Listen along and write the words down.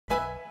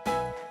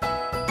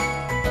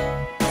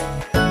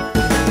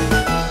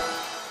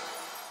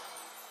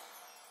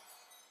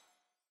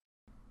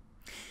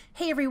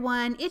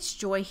everyone, it's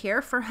Joy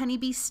here for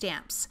Honeybee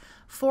Stamps.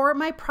 For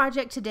my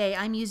project today,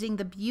 I'm using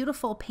the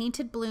beautiful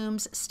Painted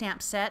Blooms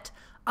stamp set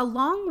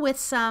along with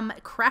some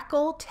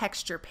Crackle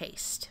texture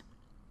paste.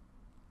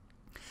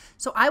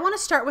 So I want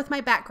to start with my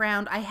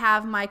background. I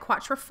have my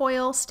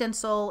Quatrefoil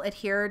stencil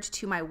adhered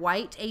to my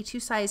white A2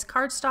 size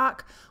cardstock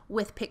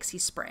with pixie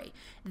spray.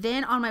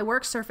 Then on my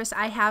work surface,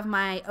 I have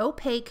my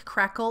Opaque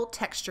Crackle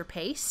texture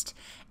paste,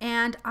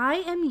 and I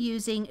am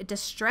using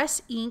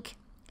Distress ink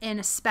in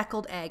a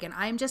speckled egg, and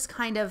I'm just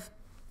kind of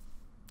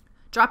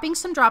dropping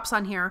some drops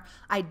on here.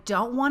 I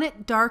don't want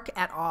it dark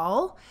at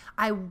all.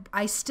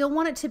 I still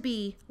want it to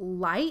be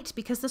light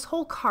because this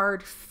whole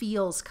card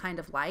feels kind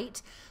of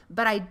light,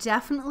 but I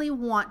definitely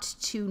want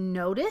to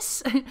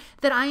notice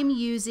that I'm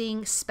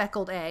using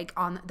speckled egg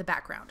on the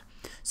background.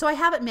 So I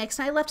have it mixed,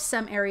 and I left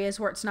some areas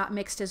where it's not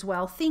mixed as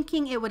well,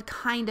 thinking it would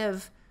kind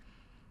of,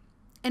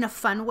 in a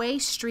fun way,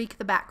 streak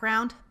the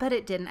background, but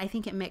it didn't. I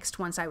think it mixed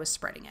once I was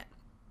spreading it.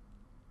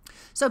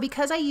 So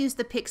because I used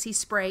the pixie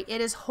spray,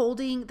 it is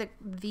holding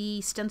the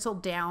stencil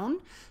down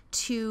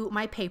to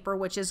my paper,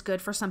 which is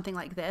good for something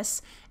like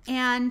this.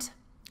 And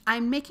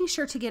I'm making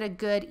sure to get a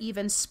good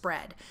even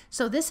spread.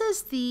 So this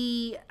is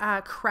the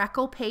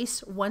Crackle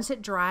paste. Once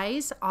it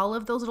dries, all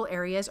of those little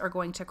areas are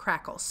going to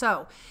crackle.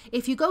 So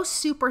if you go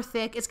super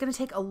thick, it's going to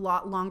take a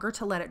lot longer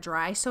to let it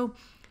dry. So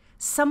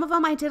some of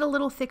them I did a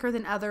little thicker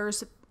than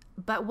others,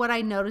 but what I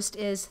noticed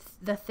is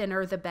the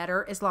thinner the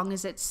better, as long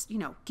as it's, you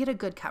know, get a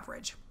good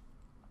coverage.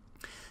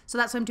 So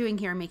that's what I'm doing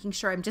here. I'm making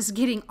sure I'm just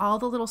getting all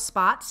the little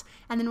spots.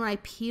 And then when I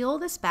peel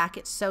this back,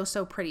 it's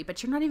so pretty,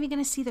 but you're not even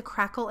going to see the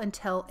crackle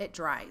until it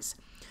dries.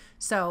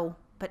 So,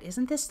 but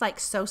isn't this like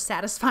so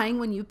satisfying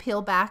when you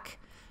peel back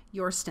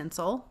your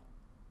stencil?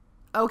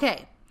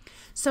 Okay.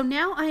 So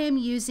now I am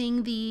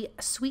using the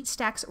Sweet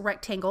Stacks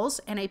rectangles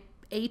and a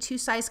A2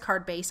 size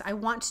card base. I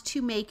want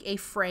to make a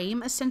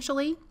frame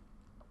essentially.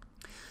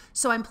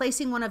 So I'm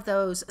placing one of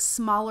those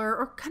smaller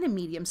or kind of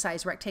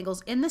medium-sized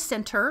rectangles in the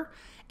center,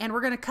 and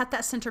we're going to cut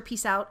that center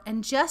piece out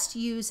and just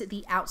use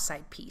the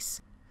outside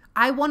piece.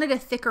 I wanted a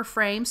thicker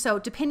frame, so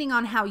depending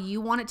on how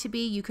you want it to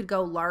be, you could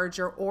go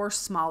larger or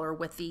smaller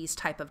with these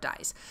type of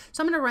dies.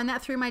 So I'm going to run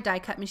that through my die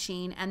cut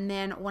machine, and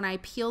then when I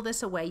peel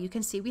this away, you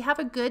can see we have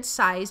a good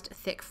sized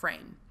thick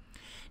frame.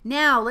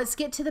 Now let's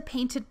get to the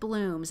Painted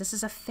Blooms. This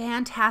is a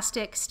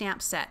fantastic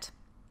stamp set.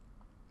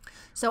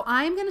 So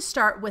I'm going to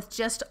start with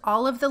just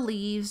all of the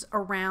leaves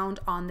around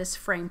on this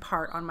frame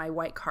part on my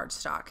white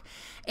cardstock.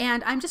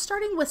 And I'm just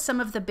starting with some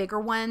of the bigger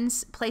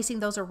ones, placing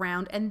those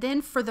around. And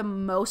then for the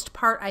most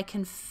part, I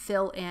can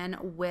fill in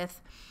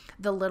with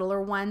the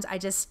littler ones. I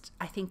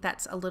think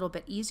that's a little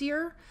bit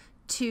easier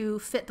to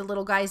fit the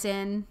little guys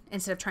in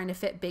instead of trying to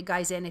fit big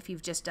guys in if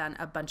you've just done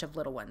a bunch of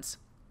little ones.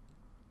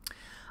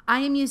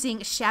 I am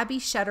using Shabby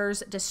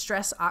Shutter's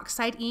Distress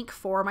Oxide ink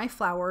for my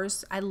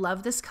flowers. I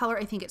love this color.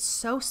 I think it's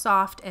so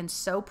soft and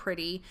so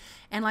pretty.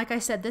 And like I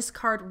said, this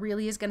card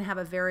really is going to have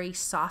a very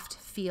soft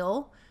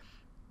feel.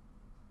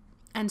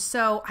 And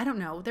so, I don't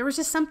know, there was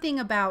just something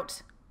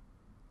about,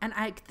 and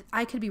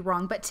I could be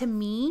wrong, but to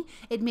me,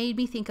 it made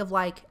me think of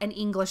like an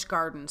English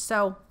garden.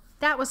 So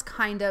that was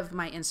kind of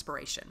my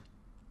inspiration.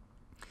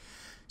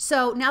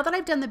 So now that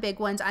I've done the big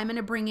ones, I'm going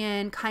to bring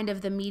in kind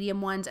of the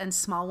medium ones and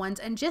small ones,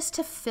 and just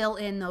to fill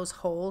in those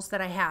holes that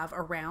I have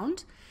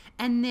around,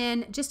 and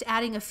then just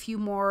adding a few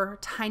more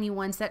tiny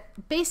ones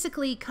that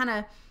basically kind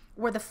of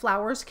where the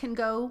flowers can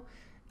go.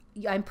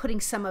 I'm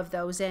putting some of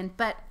those in,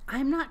 but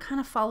I'm not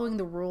kind of following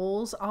the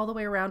rules all the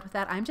way around with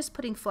that. I'm just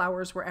putting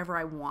flowers wherever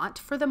I want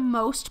for the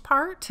most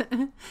part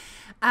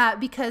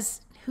because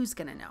who's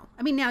going to know?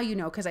 I mean, now you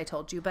know because I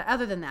told you, but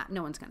other than that,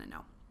 no one's going to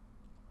know.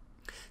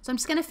 So I'm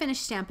just going to finish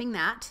stamping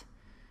that,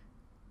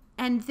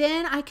 and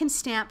then I can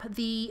stamp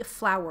the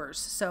flowers.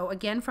 So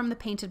again, from the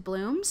Painted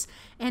Blooms,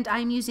 and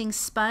I'm using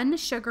spun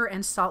sugar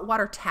and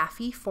saltwater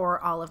taffy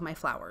for all of my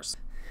flowers.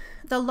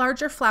 The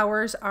larger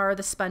flowers are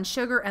the spun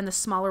sugar and the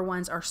smaller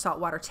ones are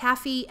saltwater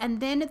taffy,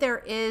 and then there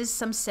is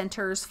some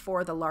centers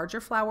for the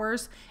larger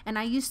flowers, and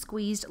I use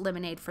squeezed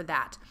lemonade for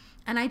that.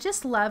 And I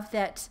just love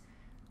that,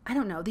 I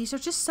don't know, these are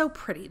just so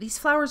pretty. These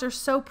flowers are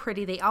so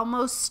pretty.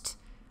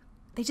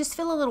 They just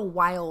feel a little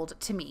wild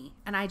to me,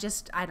 and I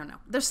don't know.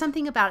 There's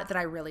something about it that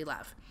I really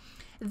love.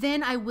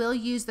 Then I will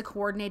use the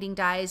coordinating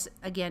dies,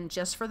 again,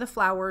 just for the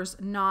flowers,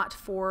 not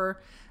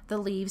for the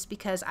leaves,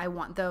 because I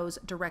want those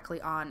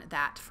directly on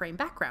that frame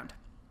background.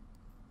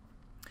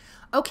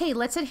 Okay,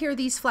 let's adhere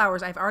these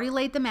flowers. I've already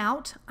laid them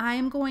out. I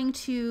am going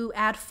to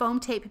add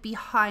foam tape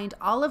behind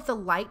all of the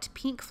light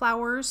pink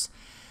flowers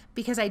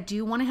because I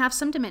do want to have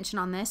some dimension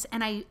on this,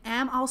 and I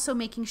am also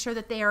making sure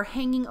that they are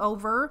hanging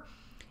over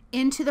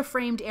into the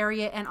framed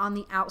area and on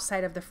the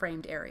outside of the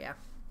framed area.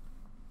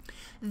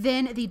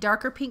 Then the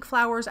darker pink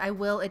flowers I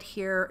will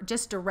adhere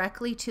just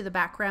directly to the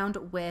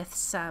background with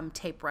some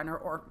tape runner,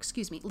 or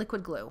excuse me,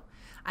 liquid glue.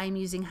 I'm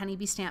using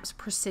Honeybee Stamps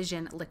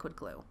Precision liquid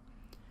glue.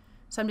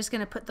 So I'm just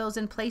going to put those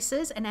in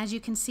places, and as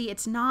you can see,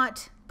 it's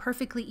not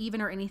perfectly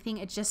even or anything.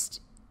 It just,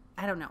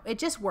 I don't know, it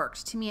just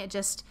worked. To me, it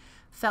just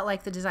felt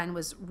like the design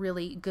was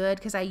really good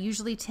because I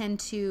usually tend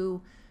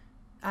to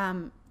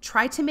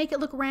tried to make it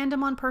look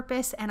random on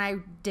purpose, and I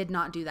did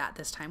not do that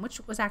this time,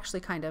 which was actually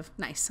kind of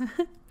nice.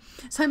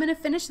 So I'm going to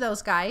finish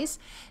those guys.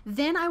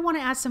 Then I want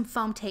to add some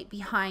foam tape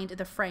behind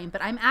the frame,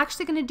 but I'm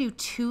actually going to do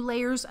 2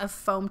 layers of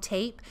foam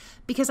tape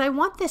because I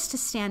want this to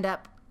stand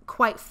up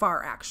quite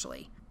far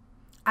actually.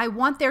 I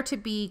want there to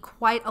be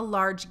quite a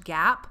large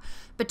gap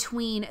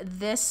between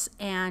this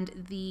and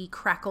the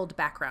crackled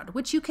background,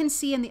 which you can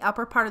see in the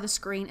upper part of the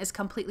screen is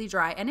completely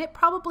dry, and it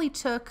probably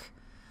took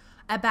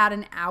about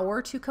an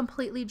hour to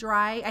completely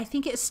dry. I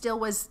think it still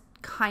was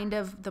kind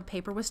of, the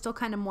paper was still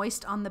kind of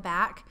moist on the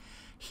back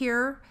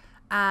here.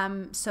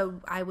 So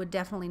I would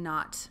definitely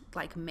not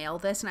like mail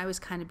this, and I was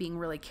kind of being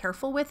really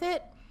careful with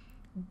it,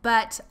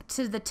 but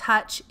to the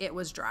touch, it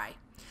was dry.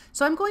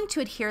 So I'm going to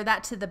adhere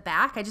that to the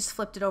back. I just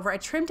flipped it over. I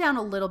trimmed down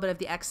a little bit of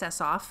the excess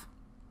off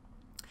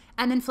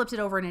and then flipped it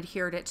over and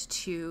adhered it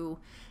to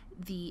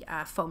the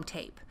foam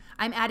tape.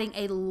 I'm adding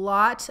a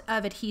lot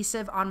of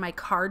adhesive on my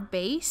card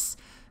base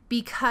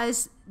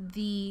because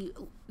the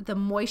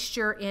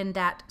moisture in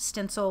that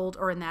stenciled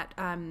or in that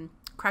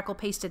crackle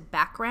pasted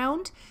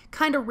background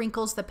kind of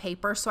wrinkles the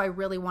paper, so I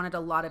really wanted a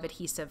lot of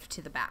adhesive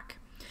to the back.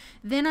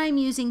 Then I'm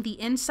using the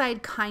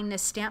Inside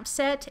Kindness stamp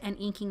set and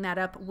inking that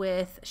up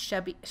with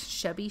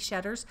Shabby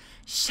Shutters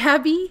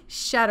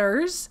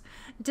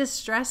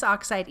Distress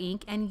Oxide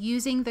ink and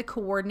using the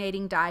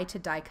coordinating die to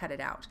die cut it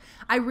out.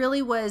 I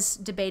really was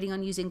debating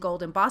on using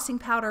gold embossing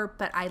powder,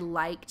 but I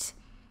liked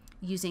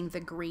using the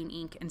green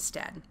ink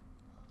instead.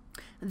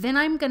 Then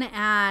I'm going to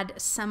add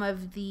some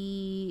of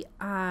the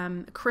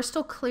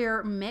crystal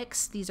clear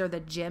mix. These are the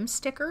gem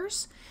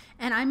stickers,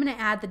 and I'm going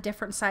to add the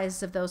different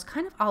sizes of those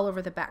kind of all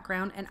over the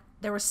background. And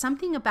there was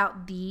something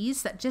about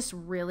these that just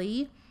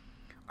really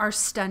are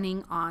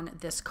stunning on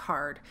this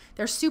card.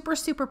 They're super,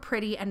 super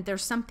pretty, and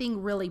there's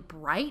something really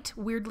bright,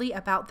 weirdly,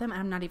 about them.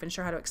 I'm not even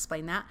sure how to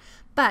explain that,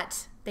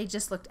 but they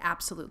just looked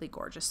absolutely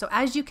gorgeous. So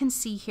as you can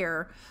see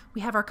here, we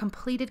have our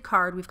completed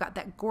card. We've got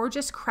that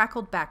gorgeous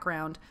crackled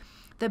background,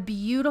 the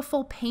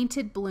beautiful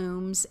painted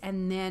blooms,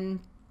 and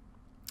then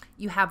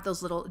you have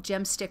those little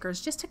gem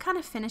stickers just to kind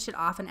of finish it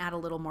off and add a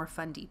little more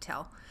fun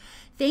detail.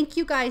 Thank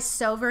you guys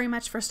so very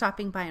much for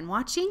stopping by and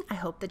watching. I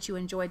hope that you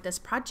enjoyed this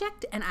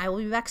project, and I will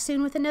be back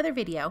soon with another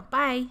video.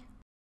 Bye!